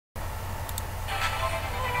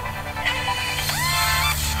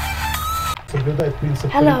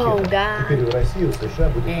Hello, guys. And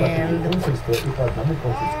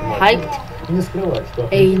hyped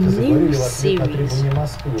a new series.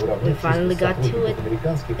 We finally got to it,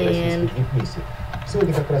 and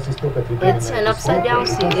it's an upside down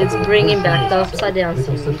series. It's bringing back the upside down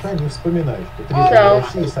series. So, I'm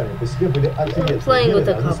playing with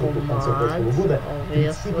a couple mods,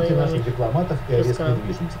 obviously. Let me just gonna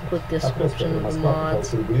put description of the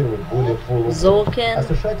mods. Zolkin.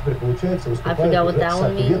 I forgot what that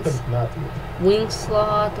one means. Wing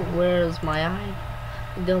slot. Where's my eye?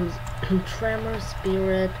 Gums. Tremor.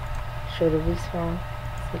 Spirit. Shoulder respawn.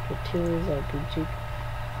 Secret 2s. RPG.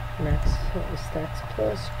 Max stats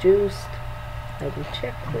plus. Juiced. I do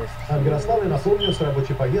checklist. Мирославле, напомню, с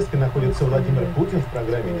рабочей поездкой находится Владимир Путин в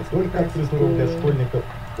программе не только открытый урок для школьников,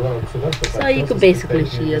 глава государства. So you could basically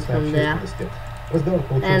see it from there.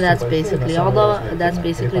 And that's basically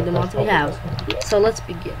the mods we have. So let's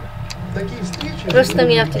begin. First thing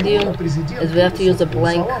we have to do is we have to use a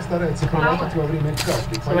blank comic.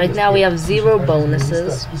 So right now we have 0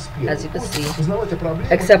 bonuses, as you can see,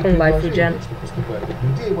 except for life regen.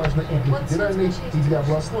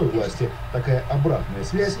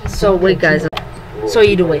 So wait guys, so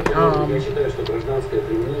either way,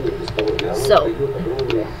 so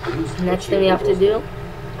next thing we have to do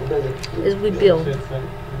is we build,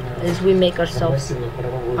 is we make ourselves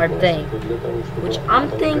our thing, which I'm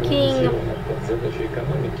thinking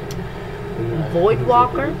Void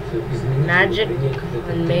Walker, Magic,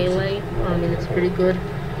 and Melee. I mean, it's pretty good.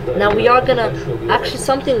 Now we are gonna, actually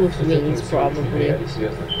something with wings probably.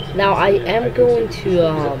 Now I am going to,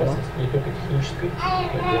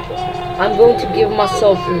 I'm going to give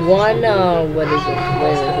myself one, what is it,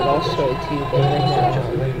 where is it, I'll show it to you guys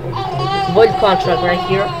right now. Void contract right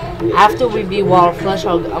here. After we beat Wall Flesh,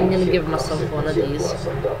 I'm gonna give myself one of these,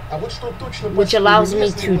 which allows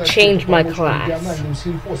me to change my class.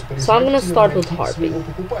 So I'm gonna start with Harpy,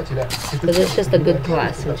 because it's just a good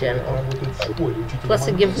class in general. Plus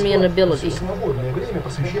it gives me an ability, a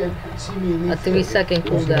 3-second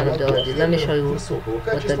cooldown ability. Let me show you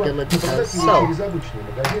what the ability does. So,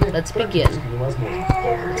 let's begin. Let's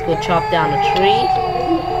go chop down a tree.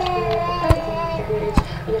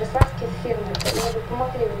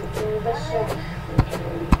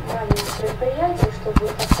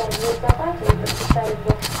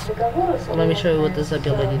 Let me show you what this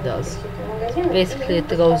ability does. Basically it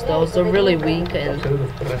throws those, they're really weak, and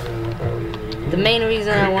the main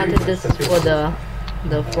reason I wanted this is for the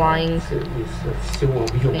flying face.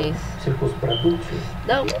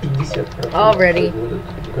 No, already.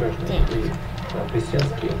 Damn.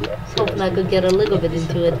 Hoping I could get a little bit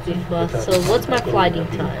into it before. So what's my flying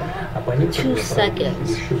time? 2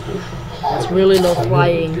 seconds. It's really low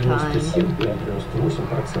flying time.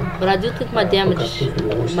 But I do think my damage,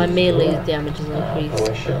 my melee damage is increased.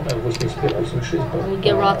 We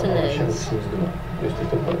get rotten eggs.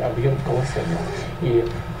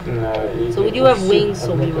 So we do have wings,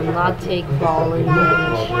 so we will not take falling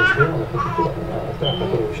damage.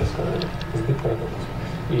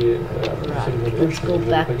 Right, let's go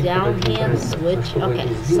back down here, switch. Okay,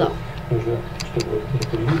 so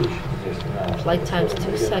flight time's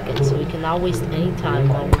 2 seconds, so we can not waste any time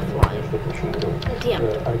while we're flying.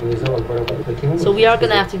 Damn. So we are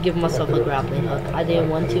gonna have to give myself a grappling hook. I didn't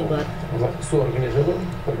want to, but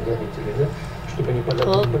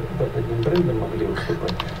hook.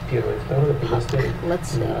 Let's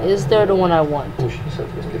see, is there the one I want?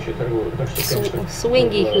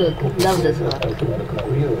 Swingy hook, love this hook.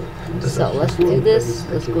 So let's do this,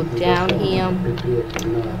 let's go down here.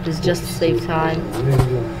 This is just to save time.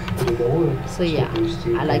 So yeah,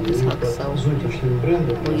 I like this hook, so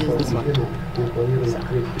we'll use this one. So,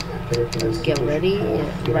 let's get ready,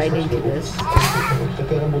 right into this.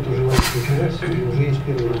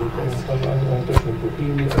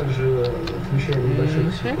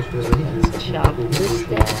 Let's chop this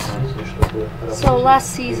down. So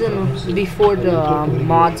last season, before the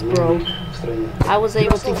mods broke, I was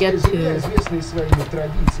able to get to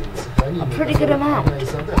a pretty good amount. And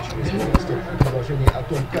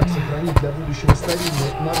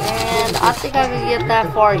I think I can get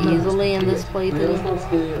that far easily in this playthrough.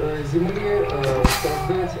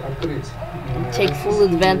 Take full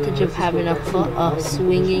advantage of having a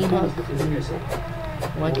swinging hook.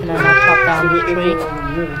 Why can I not chop down this tree?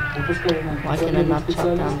 Why can I not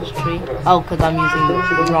chop down this tree? Oh, because I'm using the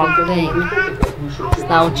wrong thing. It's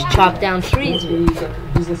not what you chop down trees with.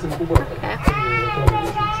 Okay.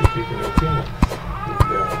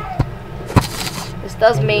 This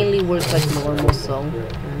does mainly work like normal, so.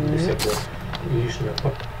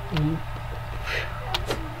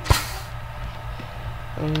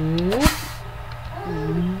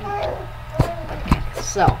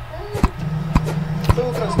 So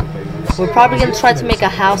we're probably gonna try to make a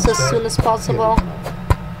house as soon as possible.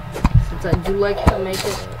 Since I do like to make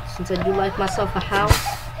it, since I do like myself a house.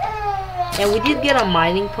 And we did get a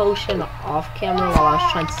mining potion off camera while I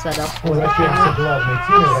was trying to set up for the camera.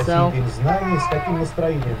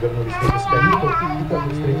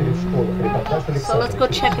 So let's go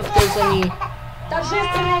check if there's any.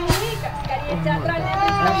 Торжественная линейка, скорее театральное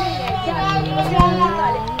представление. Я не потеряла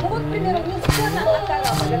детали. Ну вот, к примеру, не сцена, а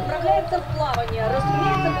корабль отправляется в плавание.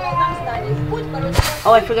 Разумеется, по волнам станет. В путь порой...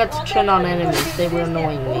 Oh, I forgot to turn on enemies. They were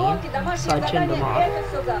annoying me, so I turned them off. Это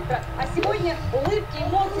все завтра. А сегодня улыбки,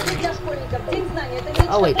 эмоции для школьников. День знаний. Это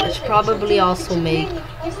нечто Oh wait, I should probably also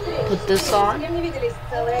put this on.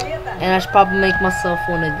 And I should probably make myself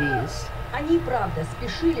one of these. Они, правда,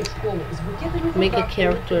 спешили в школу с букетами. Make a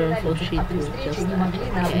character and full sheet with just that.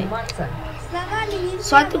 Okay.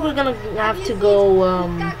 So I think we're gonna have to go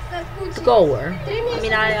to Goer. I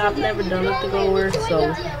mean, I've never done a Goer,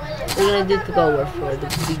 so we're gonna do the Goer for the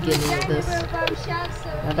beginning of this.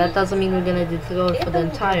 Now that doesn't mean we're gonna do the Goer for the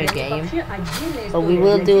entire game, but we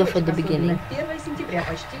will do it for the beginning.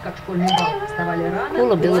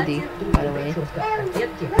 Cool ability, by the way.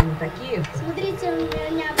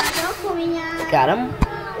 Got him.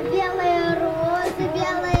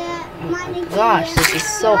 Gosh, this is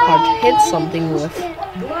so hard to hit something with.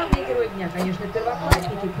 Главный герой дня, конечно,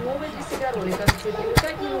 первоклассники. Новый для себя роли. Кажется,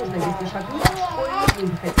 привыкать не нужно. Здесь лишь шагнуть в школьную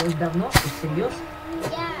жизнь. Хотелось давно, и всерьез.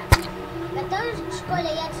 Я готовлюсь к школе,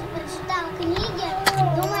 я прочитала книги.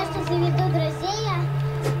 Думаю, что заведу друзей,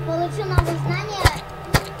 получу новые знания.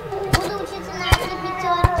 Буду учиться на этой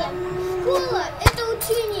пятерке. Школа – это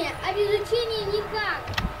учение, а без учения никак.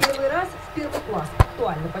 Первый раз в первый класс.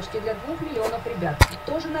 Актуально почти для 2 миллионов ребят.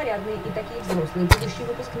 Тоже нарядные и такие взрослые, будущие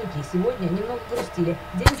выпускники. Сегодня немного грустили.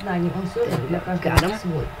 День знаний, он все же для каждого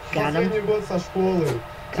свой. Последний год со школы.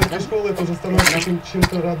 После школы это уже становится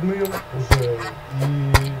чем-то родным уже.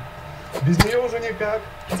 И без нее уже никак.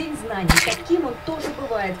 День знаний. Таким он тоже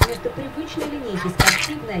бывает. Вместо привычной линейки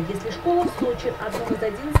спортивная, если школа в Сочи одном из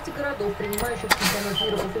 11 городов, принимающих чемпионат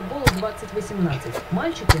мира по футболу 2018.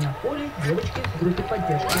 Мальчики на поле, девочки в группе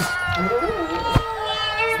поддержки.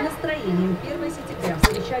 С настроением 1 сентября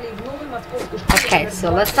встречали в новой московской школе. Okay,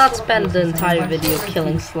 so let's not spend the entire video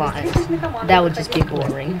killing slimes. That would just be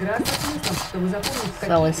boring.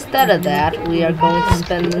 So instead of that, we are going to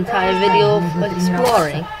spend the entire video of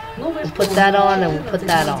exploring. We'll put that on and we'll put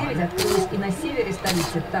that on. И на севере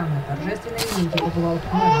столицы, там на торжественной линейке побывал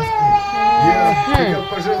мэр Я хотел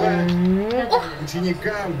пожелать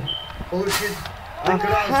ученикам получить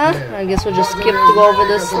прекрасное. I guess we'll just skip to go over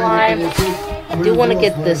this slime. I do want to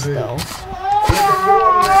get this though.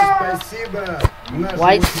 Огромное спасибо нашим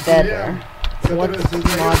White's better. учителям, которые What's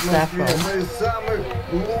создают that в Москве from? одну из самых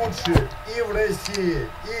лучших и в России,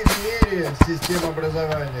 и в мире систем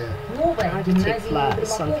образования. Новая гимназия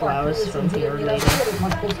sunflowers from here later. в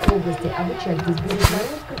Московской области. Обучать здесь будет на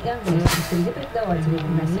русском и английском среди преподавателей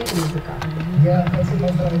на носителей языка. Я хочу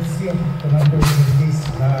поздравить всех, кто находится здесь,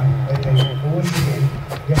 на этой площади.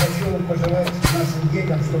 Я хочу пожелать нашим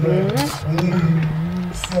детям, чтобы у них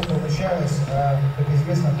все получалось, а, как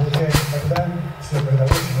известно, получается тогда все, когда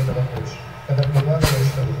очень этого хочешь, когда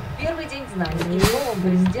прикладываешь труд. Первый день знаний в новом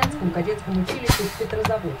президентском кадетском училище в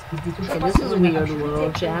Петрозаводске. Здесь уже построено архитектурный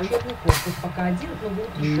учебный корпус. Пока один, но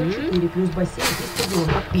будут еще 4, плюс бассейн и стадион.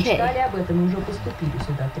 Мечтали об этом и уже поступили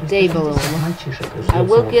сюда 360 мальчишек. I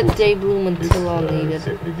will get Daybloom until I'll need it.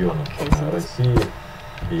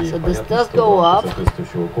 Okay, so this does go up.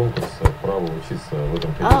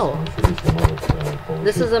 Oh,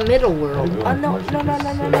 this is a middle world. Oh no, no, no,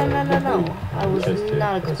 no, no, no, no, no, no. I was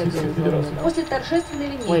not expecting this middle. После торжественной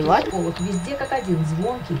линейки Wait, what? в школах везде как один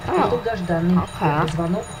звонкий, долгожданный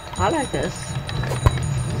звонок. I like this.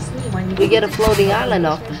 С ним они We get a floating island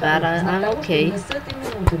off the bat. I'm okay. С этой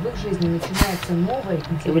минуты в их жизни начинается новая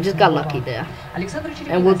Okay, we just got lucky there. Александр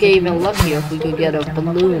And we'll get even luckier if we could get a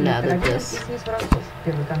balloon out of this.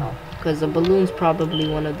 Первый канал. Because a balloon's probably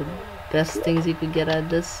one of the best things you could get out of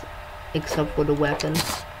this. Except for the weapon.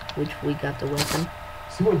 Which we got the weapon.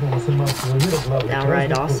 Сегодня у мусульманского мира главный Downright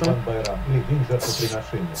праздник awesome. Курбан-Байрам, или День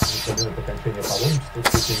жертвоприношения. Означает окончание паломничества в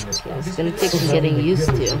святые места. It's gonna take some getting used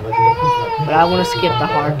to. But I want to skip the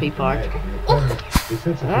harpy part.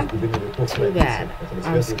 Huh? Too bad.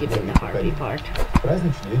 I'm skipping the harpy part.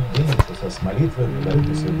 Праздничный день начался с молитвы,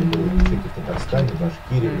 который сегодня был в мечети в Татарстане,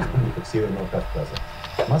 Башкирии, республиках Северного Кавказа.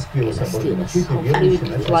 В Москве у соборной мечети Hopefully we верующие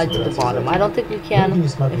can fly to the начали bottom. I don't think we can.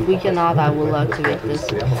 If we cannot, I will activate this.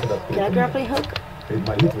 Can I grappling hook? Перед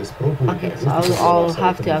молитвой с проповедью Okay, so I'll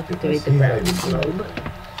have to activate the grappling globe.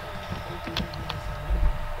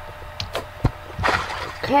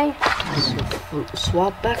 Okay,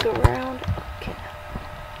 swap back around. Okay.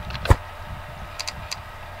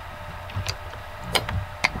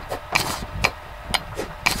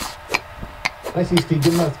 Российские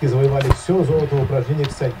гимнастки завоевали все золото в упражнениях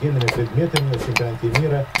с отдельными предметами на чемпионате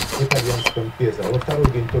мира в итальянском Пезаро. Во второй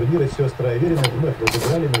день турнира сестры Аверины вновь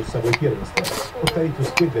разыграли между собой первенство. Повторить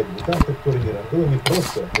успех для дебютантов турнира было не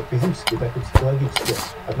просто, как физически, так и психологически.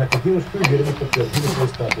 Однако девушки уверенно подтвердили свой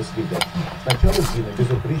статус лидера. Сначала Дина,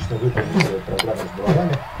 безупречно выполнив свою программу с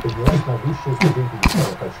головами, поднялась на высшую ступеньку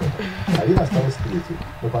быстрого подсчета. Алина осталась третьей,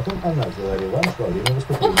 но потом она взяла реванш во время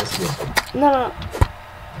выступления с лентой.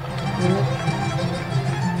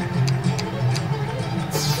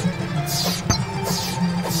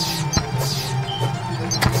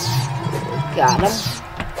 Got him.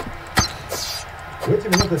 В эти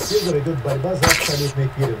минуты с Пезаро идет борьба за абсолютное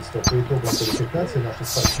первенство. По итогам квалификации наши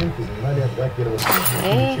спортсменки занимали 2 первых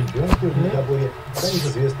места. Чемпионки в многоборье станет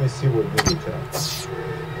известно сегодня вечером.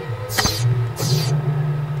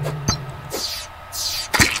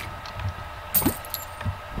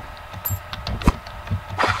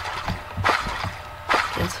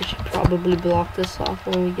 Guess we should probably block this off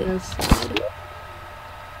when we get inside.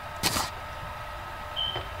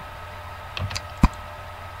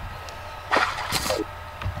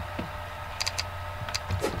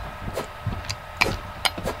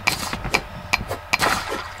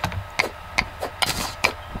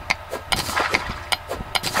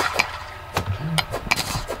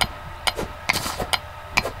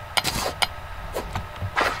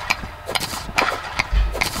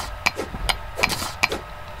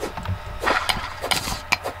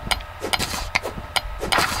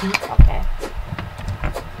 Okay.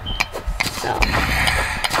 So.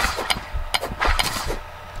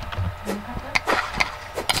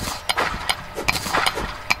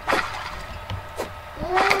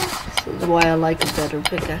 This is why I like a better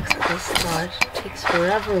pickaxe at the start. It takes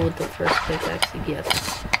forever with the first pickaxe you get.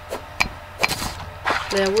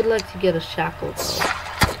 But I would like to get a shackle though.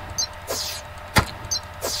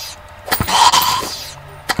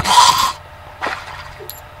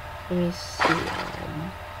 Let me see.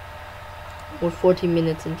 We're 40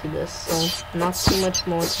 minutes into this, so not too much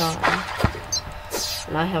more time.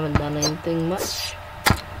 And I haven't done anything much.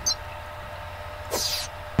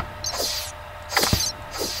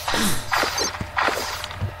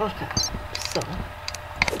 Okay, so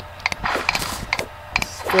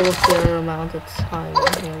still a fair amount of time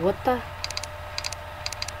in here. What the?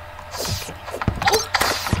 Okay.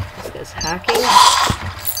 This guy's hacking.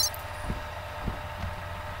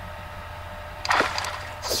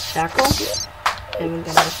 Shackle? I haven't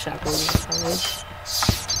got a shackle yet.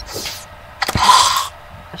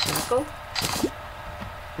 A shackle?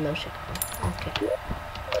 No shackle. Okay.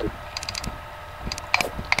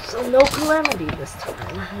 So no Calamity this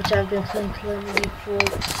time, which I've been playing Calamity for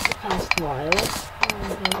the past while. I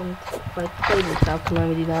haven't quite played without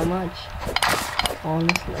Calamity that much,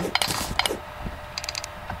 honestly.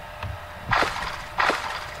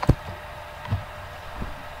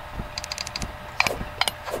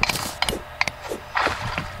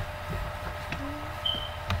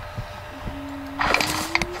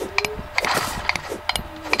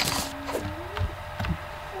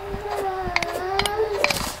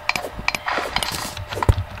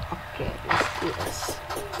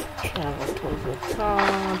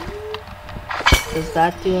 Does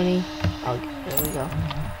that do any? Oh, there we go.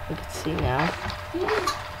 We can see now.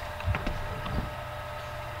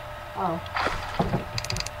 Oh.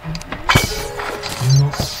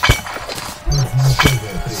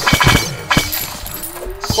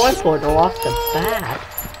 Coin portal off the bat.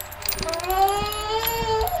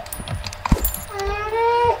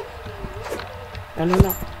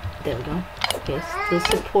 No. There we go. Okay, still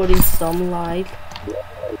supporting some life.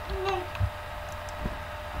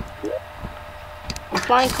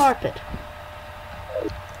 Flying carpet.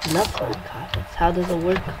 Love flying carpets. How does it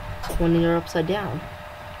work when you're upside down?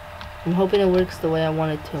 I'm hoping it works the way I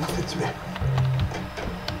want it to.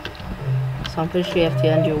 So I'm pretty sure you have to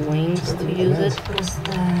end your wings to use it.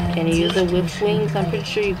 Can you use it with wings? I'm pretty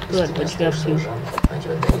sure you could, but you have to.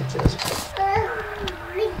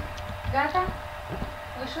 Okay.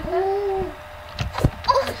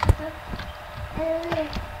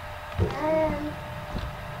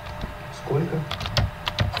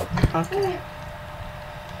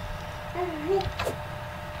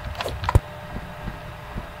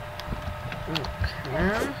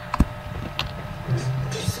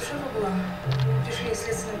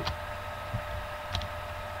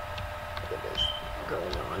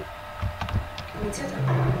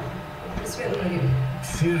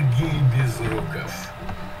 Сергей Безруков.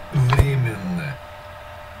 Временно.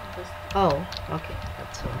 Oh, okay,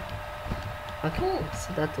 that's all. Okay,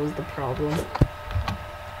 so that was the problem.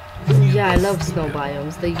 Yeah, I love snow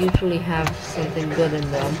biomes. They usually have something good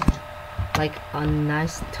in them. Like a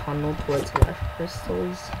nice tunnel towards life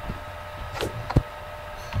crystals.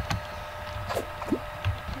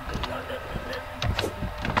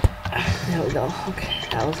 There we go. Okay,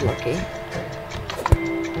 that was lucky.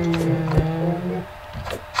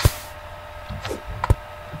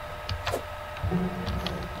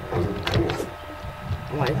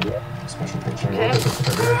 Okay.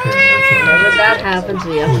 Whenever that happens,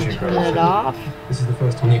 we have to turn it off.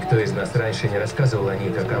 Никто из нас раньше не рассказывал о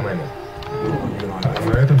ней как о маме.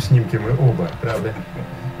 На этом снимке мы оба, правда?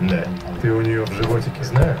 Да. Ты у нее в животике?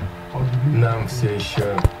 Знаю. Нам все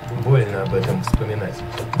еще больно об этом вспоминать.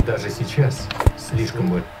 Даже сейчас слишком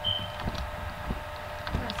больно.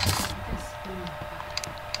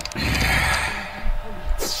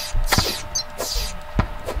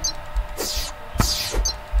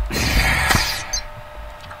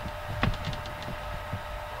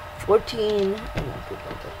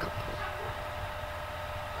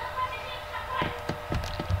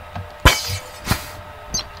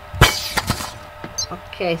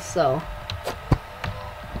 Okay, so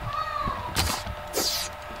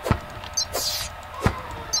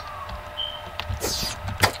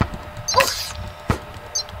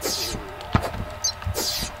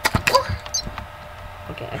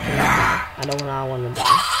okay, I cannot die. I don't want to die.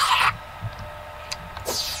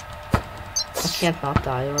 I can't not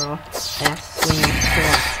die, or I have to swing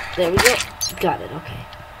and there we go. Got it, okay.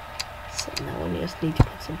 So now we just need to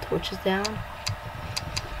put some torches down.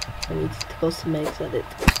 I need to go some eggs at it.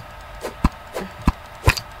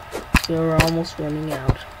 We're almost running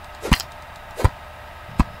out.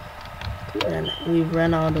 And we've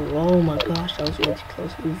run out of, oh my gosh, that was way too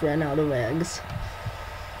close. We've run out of eggs.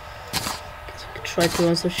 Guess we could try to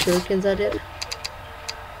run some shurikens at it.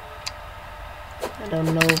 I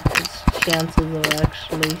don't know if there's chances of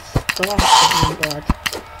actually stopping, but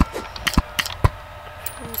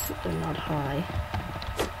they're not high.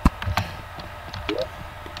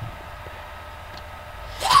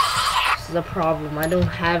 This is a problem. I don't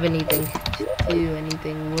have anything to do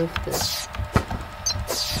anything with this.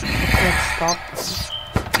 I can't stop them.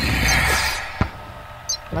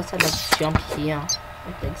 Unless I like jump here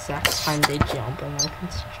at the exact time they jump and I can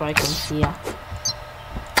strike them here.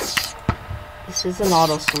 This is an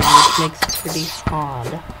auto swing, which makes it pretty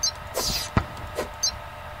hard.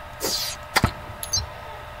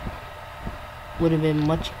 Would have been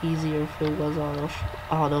much easier if it was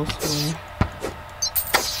auto swing.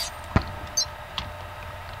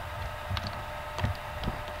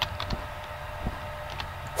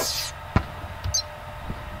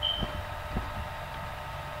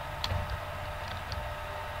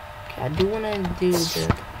 Okay, I do want to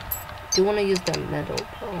use that metal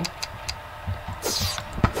though.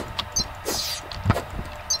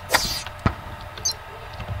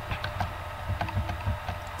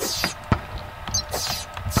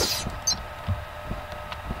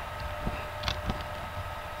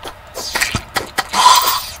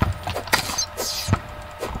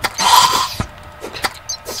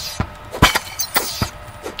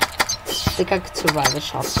 I think I could survive a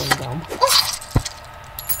shot from them.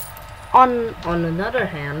 On another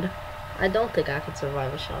hand, I don't think I could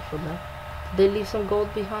survive a shot from them. Did they leave some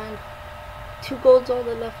gold behind? 2 gold's all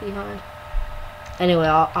they left behind. Anyway,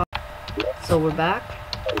 so we're back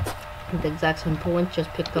at the exact same point. Just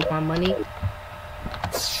picked up my money. I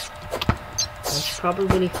should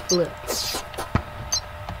probably flip,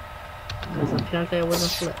 because apparently I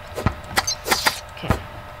wasn't flipped. Okay.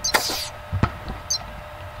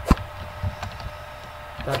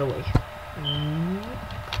 Got away.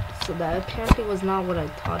 So that apparently was not what I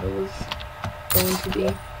thought it was going to be.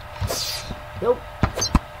 Nope.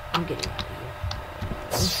 I'm getting out of here.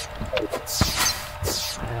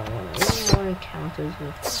 I don't want any more encounters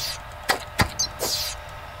with this.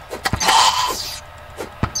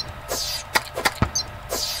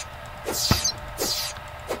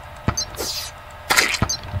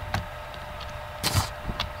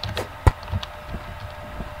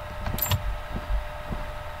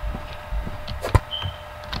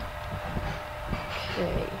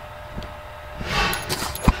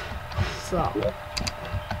 So,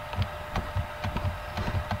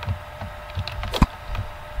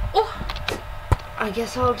 I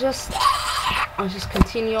guess I'll just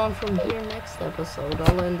continue on from here next episode.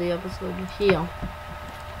 I'll end the episode here.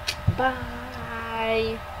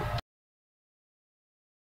 Bye.